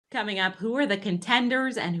Coming up, who are the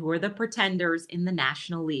contenders and who are the pretenders in the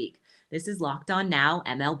National League? This is Locked On Now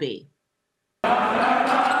MLB.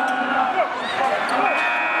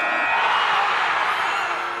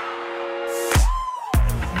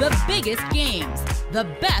 The biggest games, the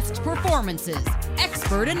best performances,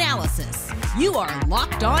 expert analysis. You are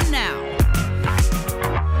Locked On Now.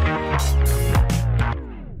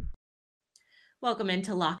 Welcome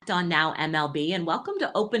into Locked On Now MLB and welcome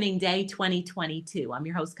to Opening Day 2022. I'm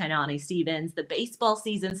your host, Kainani Stevens. The baseball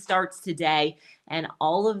season starts today and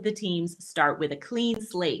all of the teams start with a clean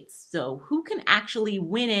slate. So who can actually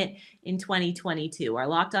win it in 2022? Our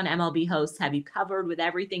Locked On MLB hosts have you covered with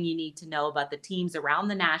everything you need to know about the teams around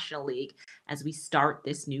the National League as we start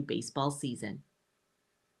this new baseball season.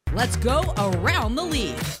 Let's go around the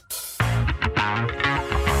league.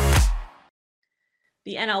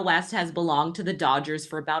 The NL West has belonged to the Dodgers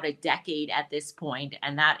for about a decade at this point,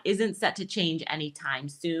 and that isn't set to change anytime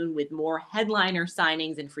soon with more headliner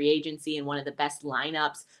signings and free agency and one of the best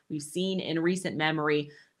lineups we've seen in recent memory.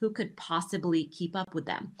 Who could possibly keep up with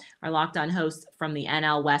them? Our Locked On hosts from the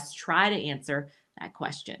NL West try to answer that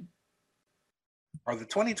question. Are the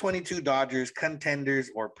 2022 Dodgers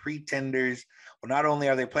contenders or pretenders? Well, not only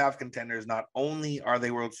are they playoff contenders, not only are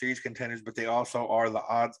they World Series contenders, but they also are the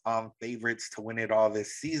odds-on favorites to win it all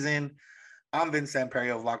this season. I'm Vince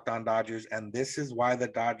Samperio of Locked On Dodgers, and this is why the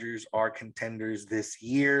Dodgers are contenders this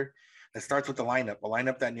year. It starts with the lineup, a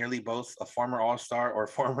lineup that nearly boasts a former All-Star or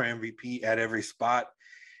former MVP at every spot.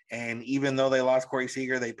 And even though they lost Corey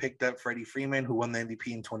Seager, they picked up Freddie Freeman, who won the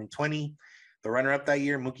MVP in 2020. The runner-up that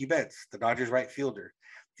year, Mookie Betts, the Dodgers right fielder.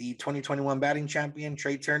 The 2021 batting champion,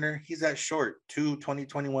 Trey Turner, he's at short. Two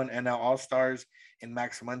 2021 NL All-Stars in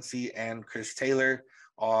Max Muncy and Chris Taylor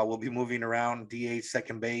will be moving around DH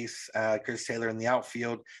second base, Chris Taylor in the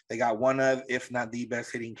outfield. They got one of, if not the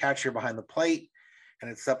best hitting catcher behind the plate,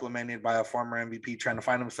 and it's supplemented by a former MVP trying to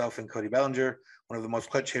find himself in Cody Bellinger, one of the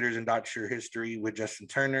most clutch hitters in Dodger history with Justin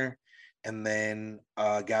Turner. And then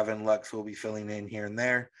Gavin Lux will be filling in here and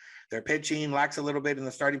there. Their pitching lacks a little bit in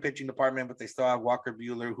the starting pitching department, but they still have Walker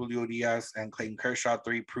Buehler, Julio Diaz, and Clayton Kershaw,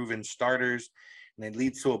 three proven starters. And it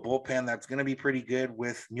leads to a bullpen that's going to be pretty good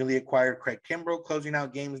with newly acquired Craig Kimbrell closing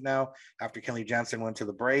out games now after Kenley Jansen went to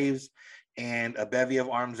the Braves, and a bevy of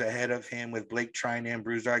arms ahead of him with Blake Trinan,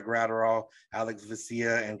 Brusdar Graterol, Alex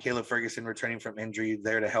Vesia, and Caleb Ferguson returning from injury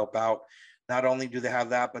there to help out. Not only do they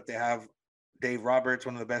have that, but they have Dave Roberts,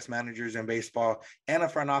 one of the best managers in baseball, and a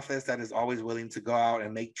front office that is always willing to go out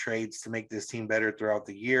and make trades to make this team better throughout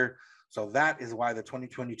the year. So that is why the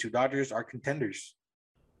 2022 Dodgers are contenders.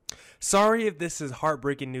 Sorry if this is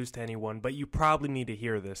heartbreaking news to anyone, but you probably need to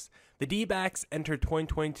hear this. The D-backs entered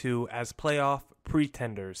 2022 as playoff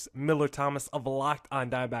pretenders. Miller Thomas of Locked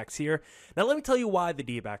On Diamondbacks here. Now let me tell you why the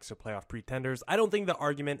D-backs are playoff pretenders. I don't think the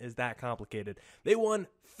argument is that complicated. They won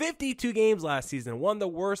 52 games last season, one of the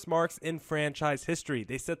worst marks in franchise history.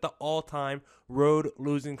 They set the all-time road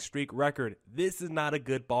losing streak record. This is not a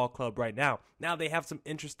good ball club right now. Now they have some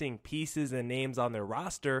interesting pieces and names on their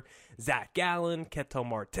roster. Zach Gallen, Ketel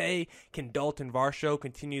Marte, can Dalton Varsho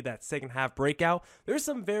continue that second half breakout? There's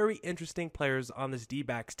some very interesting players on this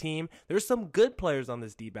D-backs team. There's some good players on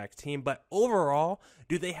this D-backs team, but overall,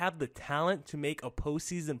 do they have the talent to make a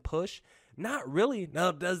postseason push? Not really.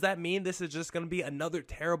 Now, does that mean this is just going to be another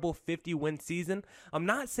terrible 50-win season? I'm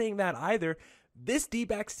not saying that either. This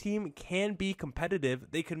D-backs team can be competitive.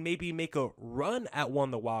 They could maybe make a run at one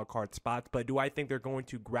of the wild card spots, but do I think they're going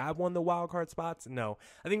to grab one of the wild card spots? No.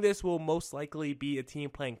 I think this will most likely be a team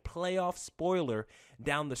playing playoff spoiler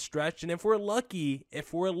down the stretch, and if we're lucky,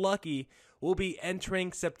 we'll be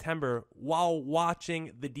entering September while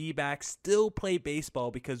watching the D-backs still play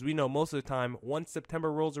baseball, because we know most of the time once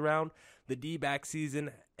September rolls around, the D-back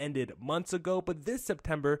season ended months ago, but this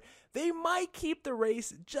September, they might keep the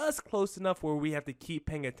race just close enough where we have to keep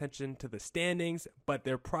paying attention to the standings, but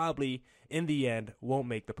they're probably, in the end, won't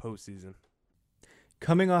make the postseason.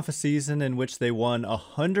 Coming off a season in which they won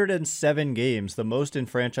 107 games, the most in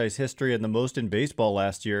franchise history and the most in baseball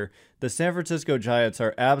last year, the San Francisco Giants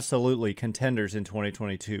are absolutely contenders in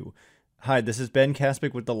 2022. Hi, this is Ben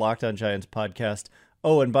Kaspick with the Locked On Giants podcast.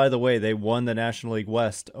 Oh, and by the way, they won the National League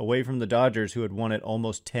West away from the Dodgers, who had won it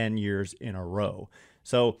almost 10 years in a row.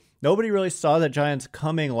 So nobody really saw the Giants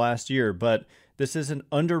coming last year, but this is an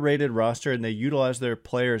underrated roster, and they utilize their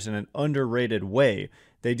players in an underrated way.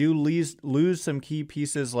 They do lose some key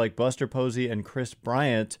pieces like Buster Posey and Chris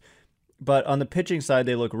Bryant, but on the pitching side,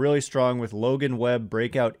 they look really strong with Logan Webb,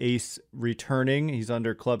 breakout ace, returning. He's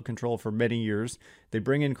under club control for many years. They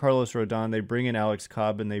bring in Carlos Rodon, they bring in Alex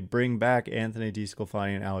Cobb, and they bring back Anthony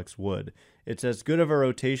DeSclafani and Alex Wood. It's as good of a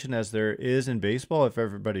rotation as there is in baseball if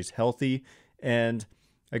everybody's healthy. And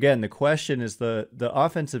again, the question is the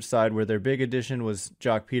offensive side, where their big addition was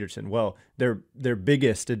Jock Peterson. Well, their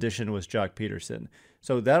biggest addition was Jock Peterson.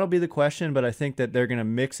 So that'll be the question, but I think that they're going to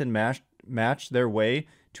mix and match their way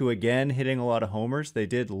to, again, hitting a lot of homers. They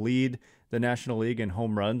did lead the National League in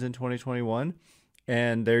home runs in 2021,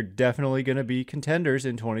 and they're definitely going to be contenders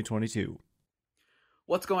in 2022.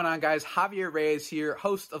 What's going on, guys? Javier Reyes here,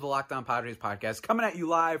 host of the Locked On Padres podcast, coming at you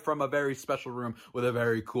live from a very special room with a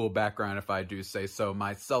very cool background, if I do say so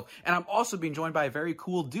myself. And I'm also being joined by a very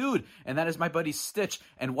cool dude, and that is my buddy Stitch.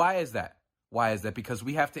 And why is that? Why is that? Because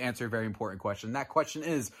we have to answer a very important question. That question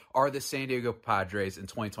is, are the San Diego Padres in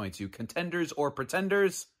 2022 contenders or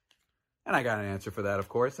pretenders? And I got an answer for that, of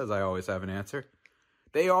course, as I always have an answer.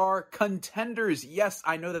 They are contenders. Yes,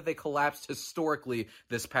 I know that they collapsed historically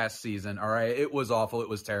this past season, all right? It was awful. It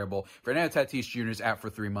was terrible. Fernando Tatis Jr. is out for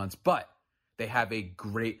 3 months, but they have a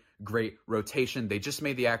great rotation. They just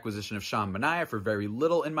made the acquisition of Sean Manaea for very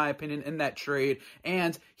little, in my opinion, in that trade,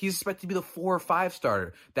 and he's expected to be the 4 or 5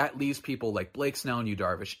 starter. That leaves people like Blake Snell and Yu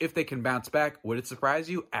Darvish. If they can bounce back, would it surprise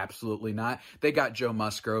you? Absolutely not. They got Joe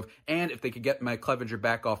Musgrove, and if they could get Mike Clevenger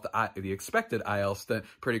back off the expected IL stint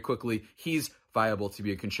pretty quickly, he's viable to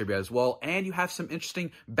be a contributor as well. And you have some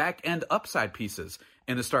interesting back-end upside pieces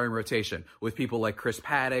in the starting rotation with people like Chris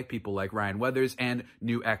Paddock, people like Ryan Weathers, and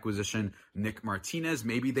new acquisition Nick Martinez.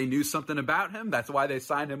 Maybe they knew something about him. That's why they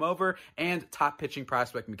signed him over. And top pitching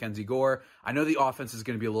prospect Mackenzie Gore. I know the offense is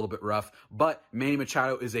going to be a little bit rough, but Manny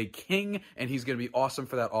Machado is a king, and he's going to be awesome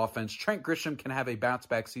for that offense. Trent Grisham can have a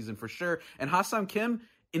bounce-back season for sure. And Ha-Seong Kim,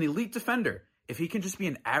 an elite defender. If he can just be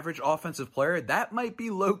an average offensive player, that might be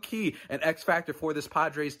low-key an X factor for this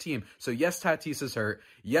Padres team. So yes, Tatis is hurt.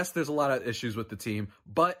 Yes, there's a lot of issues with the team,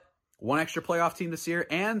 but one extra playoff team this year.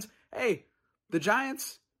 And hey, the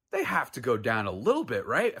Giants, they have to go down a little bit,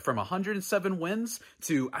 right? From 107 wins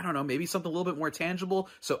to, I don't know, maybe something a little bit more tangible.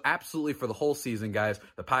 So absolutely for the whole season, guys,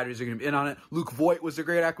 the Padres are going to be in on it. Luke Voit was a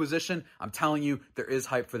great acquisition. I'm telling you, there is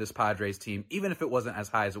hype for this Padres team, even if it wasn't as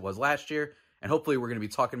high as it was last year. And hopefully we're going to be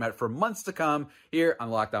talking about it for months to come here on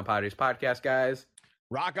the Locked On Padres podcast, guys.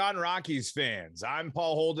 Rock on, Rockies fans. I'm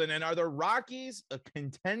Paul Holden, and are the Rockies a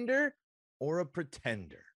contender or a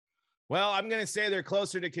pretender? Well, I'm going to say they're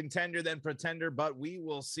closer to contender than pretender, but we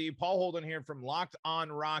will see. Paul Holden here from Locked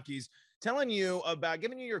On Rockies, telling you about,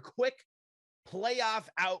 giving you your quick playoff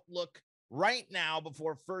outlook right now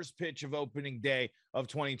before first pitch of opening day of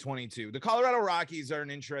 2022. The Colorado Rockies are an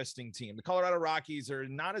interesting team. The Colorado Rockies are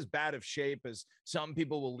not as bad of shape as some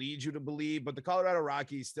people will lead you to believe, but the Colorado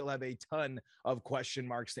Rockies still have a ton of question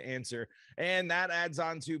marks to answer. And that adds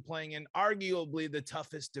on to playing in arguably the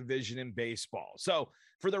toughest division in baseball. So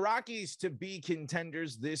for the Rockies to be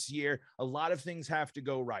contenders this year, a lot of things have to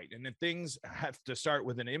go right. And the things have to start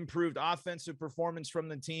with an improved offensive performance from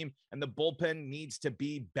the team, and the bullpen needs to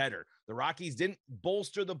be better. The Rockies didn't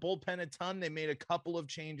bolster the bullpen a ton. They made a couple of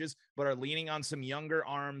changes, but are leaning on some younger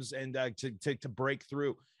arms and to break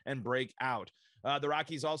through and break out. The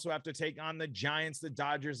Rockies also have to take on the Giants, the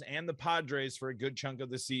Dodgers, and the Padres for a good chunk of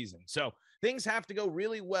the season. So things have to go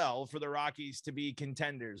really well for the Rockies to be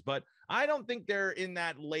contenders, but I don't think they're in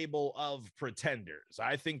that label of pretenders.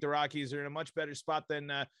 I think the Rockies are in a much better spot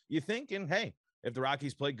than you think. And hey, if the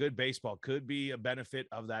Rockies play good baseball, could be a benefit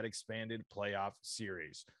of that expanded playoff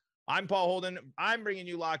series. I'm Paul Holden. I'm bringing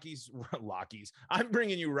you I'm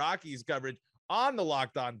bringing you Rockies coverage on the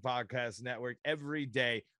Locked On Podcast Network every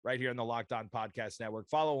day, right here on the Locked On Podcast Network.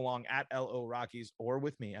 Follow along at LO Rockies or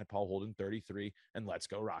with me at Paul Holden 33, and let's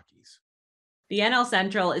go Rockies. The NL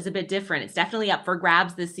Central is a bit different. It's definitely up for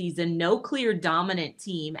grabs this season. No clear dominant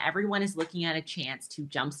team. Everyone is looking at a chance to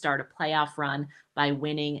jumpstart a playoff run by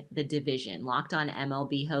winning the division. Locked On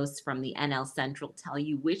MLB hosts from the NL Central tell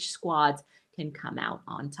you which squads can come out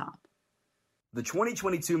on top. The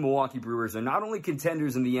 2022 Milwaukee Brewers are not only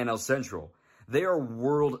contenders in the NL Central, they are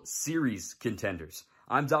World Series contenders.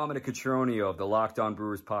 I'm Dominic Cotroneo of the Locked On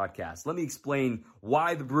Brewers podcast. Let me explain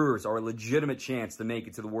why the Brewers are a legitimate chance to make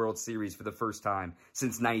it to the World Series for the first time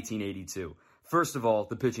since 1982. First of all,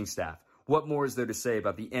 the pitching staff. What more is there to say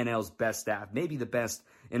about the NL's best staff, maybe the best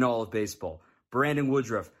in all of baseball? Brandon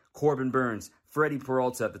Woodruff, Corbin Burns, Freddie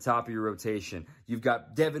Peralta at the top of your rotation. You've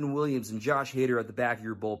got Devin Williams and Josh Hader at the back of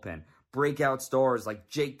your bullpen. Breakout stars like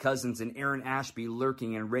Jake Cousins and Aaron Ashby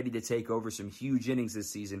lurking and ready to take over some huge innings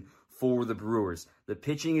this season for the Brewers. The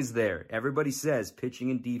pitching is there. Everybody says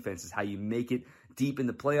pitching and defense is how you make it deep in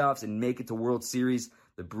the playoffs and make it to World Series.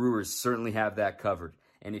 The Brewers certainly have that covered.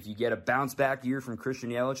 And if you get a bounce-back year from Christian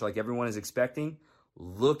Yelich like everyone is expecting,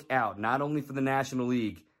 look out not only for the National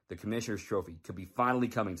League, the Commissioner's Trophy could be finally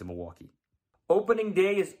coming to Milwaukee. Opening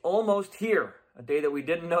day is almost here, a day that we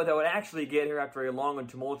didn't know that would actually get here after a long and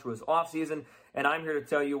tumultuous offseason, and I'm here to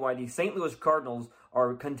tell you why the St. Louis Cardinals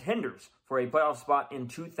are contenders for a playoff spot in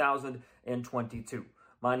 2022.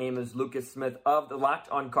 My name is Lucas Smith of the Locked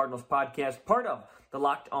On Cardinals podcast, part of the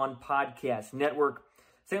Locked On Podcast Network.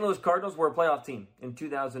 St. Louis Cardinals were a playoff team in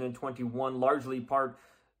 2021, largely part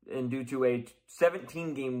and due to a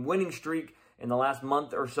 17-game winning streak in the last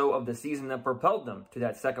month or so of the season that propelled them to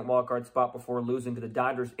that second wildcard spot before losing to the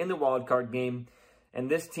Dodgers in the wildcard game.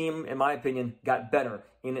 And this team, in my opinion, got better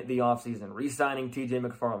in the offseason, re-signing TJ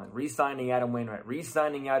McFarland, re-signing Adam Wainwright,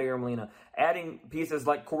 re-signing Yadier Molina, adding pieces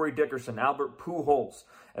like Corey Dickerson, Albert Pujols,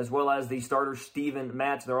 as well as the starter Steven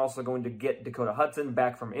Matz. They're also going to get Dakota Hudson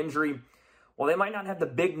back from injury. While they might not have the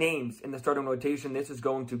big names in the starting rotation, this is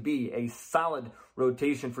going to be a solid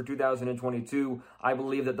rotation for 2022. I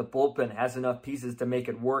believe that the bullpen has enough pieces to make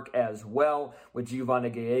it work as well, with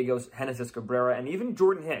Giovanni Gallegos, Genesis Cabrera, and even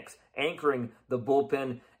Jordan Hicks anchoring the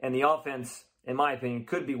bullpen. And the offense, in my opinion,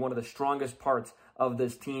 could be one of the strongest parts of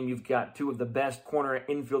this team. You've got two of the best corner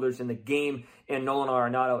infielders in the game in Nolan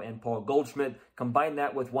Arenado and Paul Goldschmidt. Combine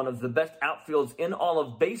that with one of the best outfields in all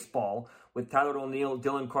of baseball with Tyler O'Neill,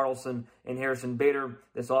 Dylan Carlson, and Harrison Bader.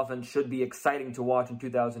 This offense should be exciting to watch in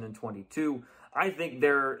 2022. I think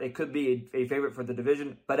it could be a favorite for the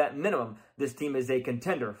division, but at minimum, this team is a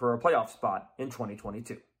contender for a playoff spot in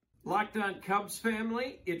 2022. Locked On Cubs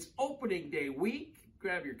family, it's opening day week.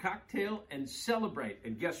 Grab your cocktail and celebrate.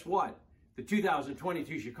 And guess what? The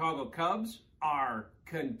 2022 Chicago Cubs are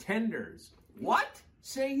contenders. What,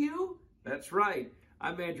 say you? That's right.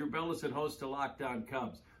 I'm Andrew Bellison, host of Locked On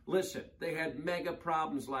Cubs. Listen, they had mega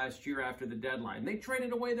problems last year after the deadline. They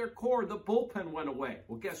traded away their core. The bullpen went away.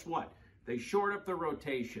 Well, guess what? They shored up the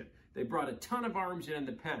rotation. They brought a ton of arms in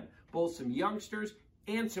the pen, both some youngsters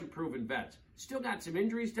and some proven vets. Still got some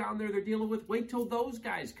injuries down there they're dealing with. Wait till those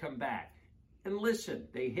guys come back. And listen,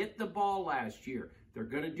 they hit the ball last year. They're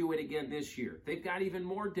going to do it again this year. They've got even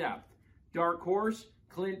more depth. Dark horse,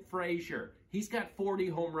 Clint Frazier. He's got 40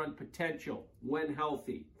 home run potential when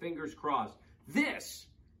healthy. Fingers crossed. This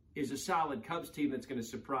is a solid Cubs team that's going to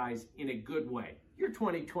surprise in a good way. Your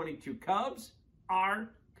 2022 Cubs are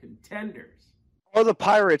contenders. Are the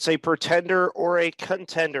Pirates a pretender or a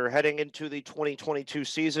contender heading into the 2022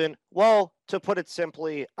 season? Well, to put it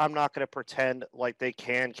simply, I'm not going to pretend like they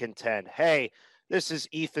can contend. Hey, this is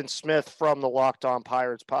Ethan Smith from the Locked On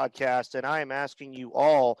Pirates podcast, and I am asking you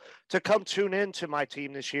all to come tune in to my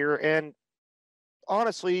team this year. And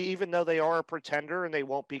honestly, even though they are a pretender and they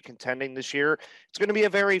won't be contending this year, it's going to be a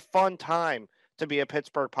very fun time to be a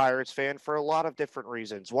Pittsburgh Pirates fan for a lot of different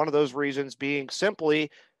reasons. One of those reasons being simply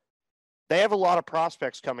they have a lot of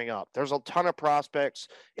prospects coming up. There's a ton of prospects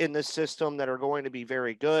in this system that are going to be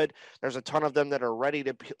very good. There's a ton of them that are ready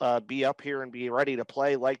to be up here and be ready to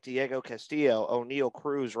play, like Diego Castillo, O'Neill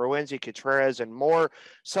Cruz, Roansy Contreras, and more.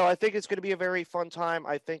 So I think it's going to be a very fun time.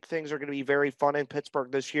 I think things are going to be very fun in Pittsburgh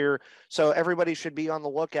this year. So everybody should be on the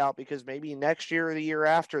lookout, because maybe next year or the year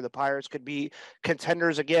after, the Pirates could be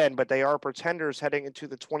contenders again, but they are pretenders heading into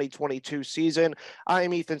the 2022 season. I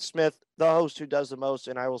am Ethan Smith, the host who does the most,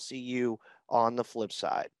 and I will see you on the flip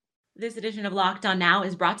side. This edition of Locked On Now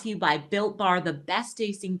is brought to you by Built Bar, the best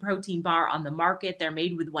tasting protein bar on the market. They're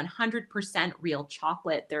made with 100% real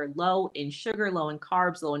chocolate. They're low in sugar, low in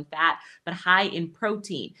carbs, low in fat, but high in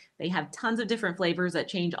protein. They have tons of different flavors that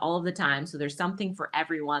change all of the time, so there's something for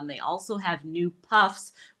everyone. They also have new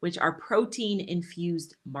puffs, which are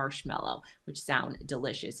protein-infused marshmallow, which sound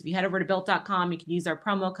delicious. If you head over to Built.com, you can use our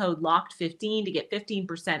promo code LOCKED15 to get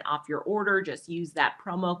 15% off your order. Just use that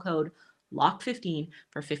promo code LOCKED15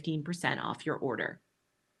 for 15% off your order.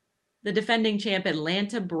 The defending champ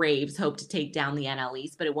Atlanta Braves hope to take down the NL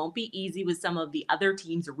East, but it won't be easy with some of the other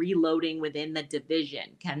teams reloading within the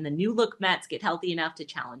division. Can the new-look Mets get healthy enough to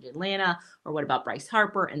challenge Atlanta? Or what about Bryce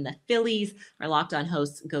Harper and the Phillies? Our Locked On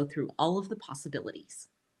hosts go through all of the possibilities.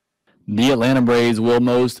 The Atlanta Braves will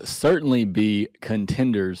most certainly be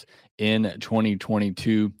contenders in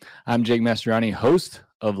 2022. I'm Jake Mastriani, host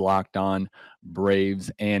of Locked On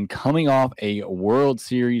Braves, and coming off a World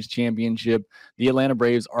Series championship, the Atlanta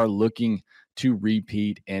Braves are looking to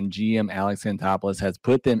repeat, and GM Alex Anthopoulos has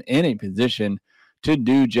put them in a position to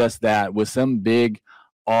do just that with some big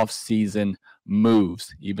offseason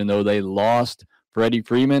moves. Even though they lost Freddie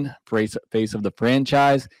Freeman, face of the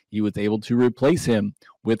franchise, he was able to replace him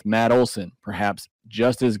with Matt Olson, perhaps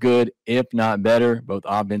just as good, if not better, both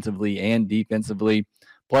offensively and defensively.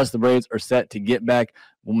 Plus, the Braves are set to get back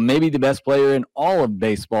maybe the best player in all of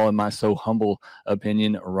baseball, in my so humble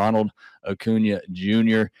opinion, Ronald Acuna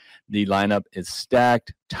Jr. The lineup is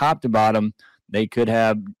stacked top to bottom. They could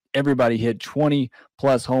have everybody hit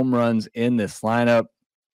 20-plus home runs in this lineup.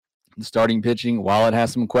 The starting pitching, while it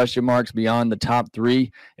has some question marks beyond the top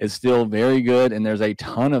three, is still very good, and there's a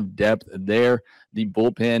ton of depth there. The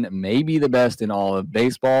bullpen may be the best in all of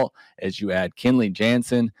baseball as you add Kenley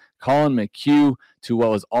Jansen, Colin McHugh to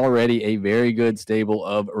what was already a very good stable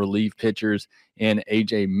of relief pitchers in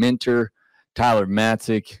A.J. Minter, Tyler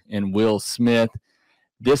Matzik, and Will Smith.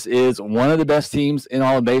 This is one of the best teams in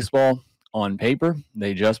all of baseball on paper.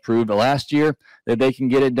 They just proved last year that they can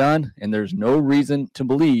get it done, and there's no reason to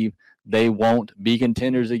believe they won't be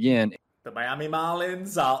contenders again. The Miami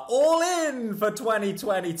Marlins are all in for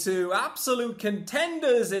 2022. Absolute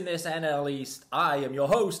contenders in this NL East. I am your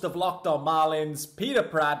host of Locked On Marlins, Peter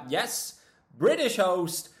Pratt. Yes, British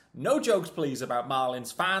host. No jokes, please, about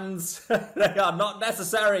Marlins fans. They are not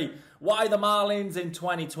necessary. Why the Marlins in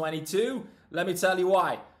 2022? Let me tell you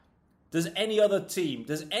why. Does any other team,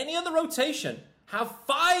 does any other rotation have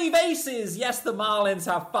 5 aces? Yes, the Marlins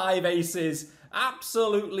have 5 aces.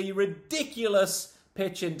 Absolutely ridiculous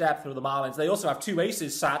pitch in depth for the Marlins. They also have 2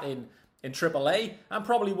 aces sat in AAA and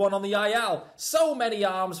probably 1 on the IL. So many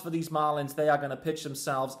arms for these Marlins. They are going to pitch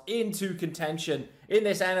themselves into contention in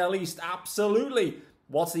this NL East. Absolutely.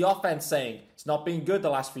 What's the offense saying? It's not been good the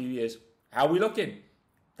last few years. How are we looking?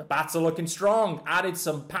 The bats are looking strong. Added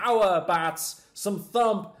some power bats, some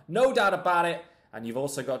thump, no doubt about it. And you've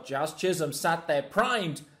also got Jazz Chisholm sat there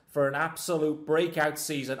primed for an absolute breakout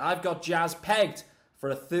season. I've got Jazz pegged for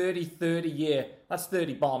a 30-30 year. That's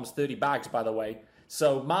 30 bombs, 30 bags, by the way.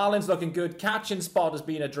 So Marlins looking good. Catching spot has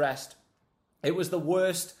been addressed. It was the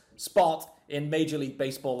worst spot in Major League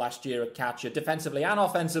Baseball last year at catcher. Defensively and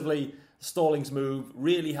offensively, Stallings' move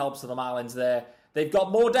really helps the Marlins there. They've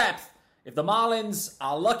got more depth. If the Marlins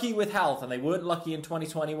are lucky with health, and they weren't lucky in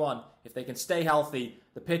 2021, if they can stay healthy,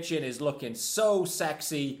 the pitching is looking so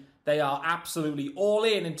sexy. They are absolutely all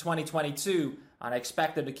in 2022, and I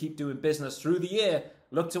expect them to keep doing business through the year.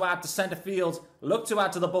 Look to add to center field. Look to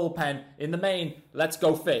add to the bullpen. In the main, let's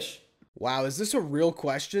go fish. Wow, is this a real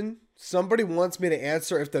question? Somebody wants me to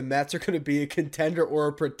answer if the Mets are going to be a contender or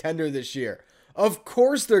a pretender this year. Of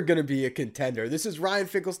course they're going to be a contender. This is Ryan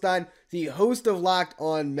Finkelstein, the host of Locked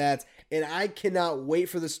On Mets, and I cannot wait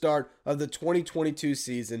for the start of the 2022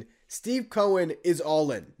 season. Steve Cohen is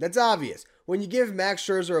all in. That's obvious. When you give Max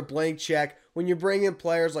Scherzer a blank check, when you bring in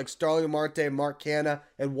players like Starling Marte, Mark Canha,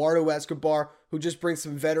 Eduardo Escobar, who just brings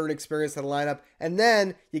some veteran experience to the lineup, and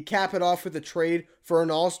then you cap it off with a trade for an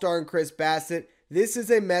all-star in Chris Bassett, this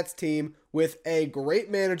is a Mets team with a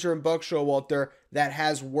great manager in Buck Showalter that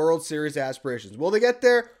has World Series aspirations. Will they get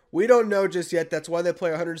there? We don't know just yet. That's why they play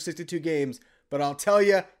 162 games. But I'll tell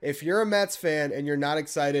you, if you're a Mets fan and you're not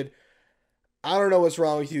excited, I don't know what's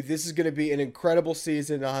wrong with you. This is going to be an incredible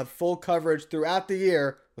season. I'll have full coverage throughout the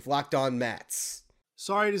year with Locked On Mets.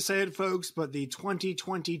 Sorry to say it, folks, but the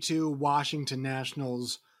 2022 Washington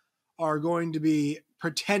Nationals are going to be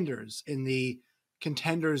pretenders in the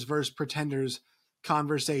contenders versus pretenders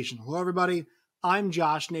conversation. Hello, everybody. I'm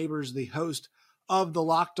Josh Neighbors, the host of the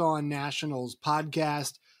Locked On Nationals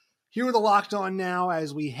podcast. Here with the Locked On Now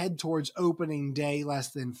as we head towards opening day,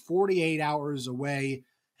 less than 48 hours away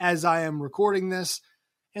as I am recording this.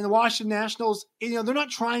 And the Washington Nationals, they're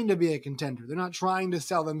not trying to be a contender. They're not trying to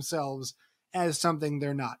sell themselves as something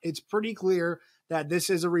they're not. It's pretty clear that this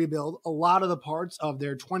is a rebuild. A lot of the parts of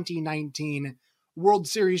their 2019 World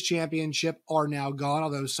Series championship are now gone,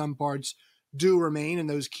 although some parts do remain, and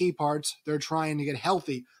those key parts, they're trying to get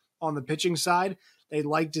healthy. On the pitching side, they'd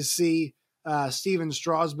like to see Steven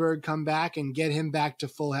Strasburg come back and get him back to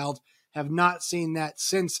full health. Have not seen that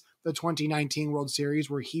since the 2019 World Series,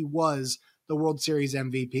 where he was the World Series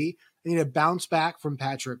MVP. They need to bounce back from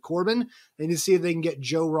Patrick Corbin. They need to see if they can get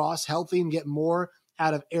Joe Ross healthy and get more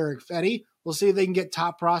out of Eric Fetty. We'll see if they can get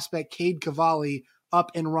top prospect Cade Cavalli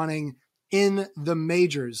up and running in the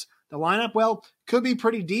majors. The lineup, well, could be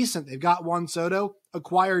pretty decent. They've got Juan Soto,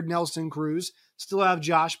 acquired Nelson Cruz, still have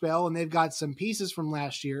Josh Bell, and they've got some pieces from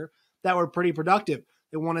last year that were pretty productive.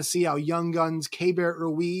 They want to see how young guns Keibert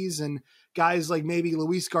Ruiz and guys like maybe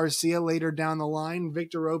Luis Garcia later down the line,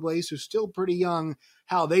 Victor Robles, who's still pretty young,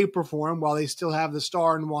 how they perform while they still have the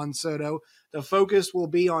star in Juan Soto. The focus will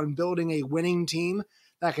be on building a winning team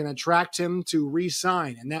that can attract him to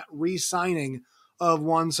re-sign, and that re-signing of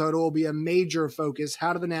Juan Soto will be a major focus.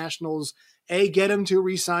 How do the Nationals, A, get him to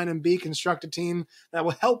re-sign, and B, construct a team that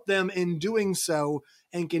will help them in doing so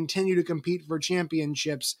and continue to compete for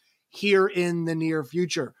championships here in the near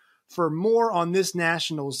future. For more on this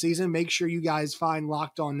Nationals season, make sure you guys find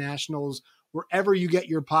Locked On Nationals wherever you get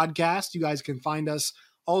your podcast. You guys can find us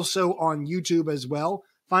also on YouTube as well.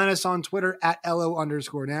 Find us on Twitter at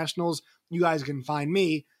LO_Nationals. You guys can find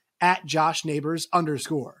me at Josh Neighbors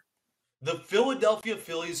 _. The Philadelphia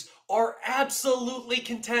Phillies are absolutely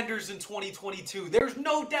contenders in 2022. There's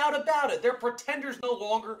no doubt about it. They're pretenders no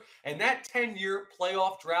longer, and that 10-year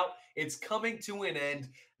playoff drought, it's coming to an end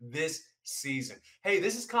this season. Hey,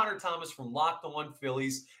 this is Connor Thomas from Locked On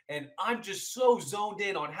Phillies, and I'm just so zoned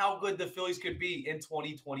in on how good the Phillies could be in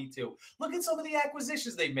 2022. Look at some of the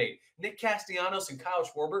acquisitions they made. Nick Castellanos and Kyle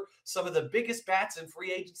Schwarber, some of the biggest bats in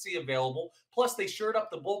free agency available. Plus, they shored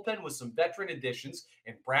up the bullpen with some veteran additions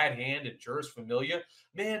in Brad Hand and Juris Familia.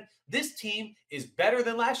 Man, this team is better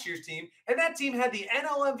than last year's team, and that team had the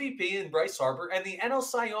NL MVP in Bryce Harper and the NL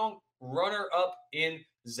Cy Young runner-up in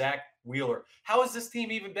Zach Wheeler. How is this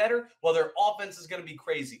team even better? Well, their offense is going to be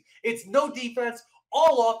crazy. It's no defense,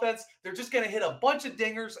 all offense. They're just going to hit a bunch of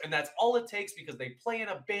dingers, and that's all it takes because they play in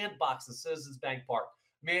a bandbox in Citizens Bank Park.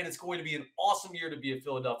 Man, it's going to be an awesome year to be a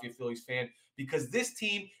Philadelphia Phillies fan because this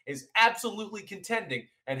team is absolutely contending.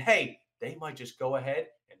 And hey, they might just go ahead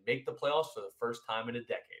and make the playoffs for the first time in a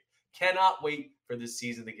decade. Cannot wait for this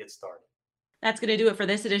season to get started. That's going to do it for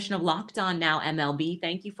this edition of Locked On Now MLB.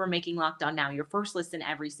 Thank you for making Locked On Now your first listen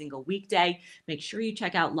every single weekday. Make sure you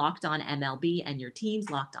check out Locked On MLB and your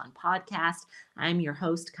team's Locked On podcast. I'm your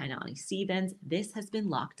host, Kainani Stevens. This has been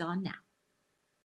Locked On Now.